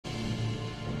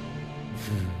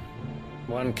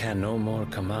One can no more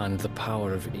command the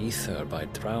power of ether by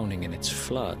drowning in its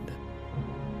flood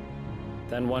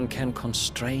than one can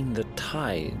constrain the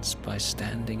tides by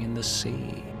standing in the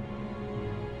sea.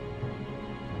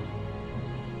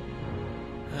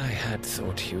 I had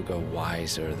thought Hugo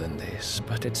wiser than this,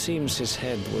 but it seems his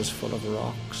head was full of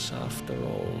rocks after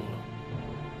all.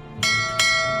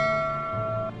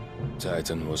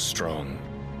 Titan was strong.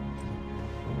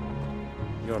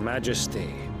 Your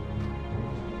Majesty.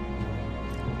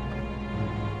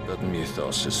 But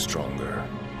Mythos is stronger.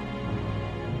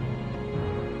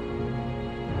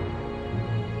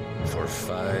 For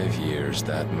 5 years,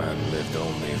 that man lived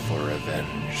only for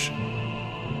revenge.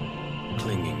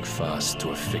 Clinging fast to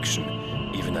a fiction,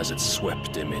 even as it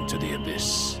swept him into the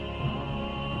abyss.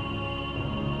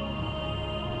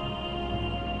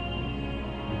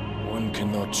 One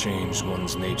cannot change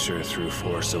one's nature through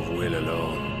force of will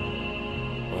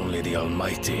alone. Only the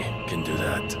Almighty can do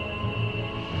that.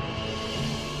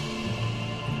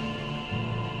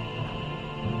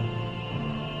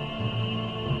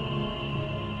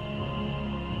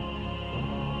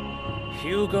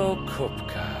 Hugo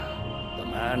Kupka, the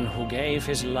man who gave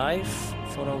his life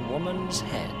for a woman's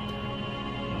head.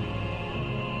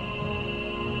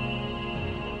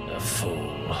 A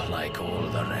fool like all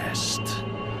the rest.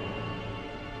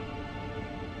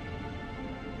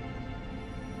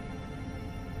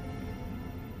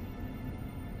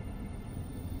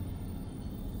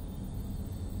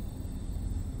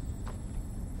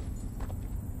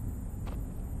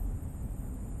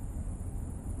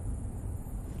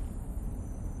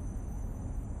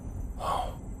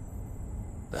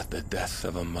 That the death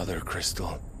of a mother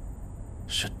crystal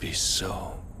should be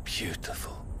so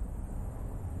beautiful.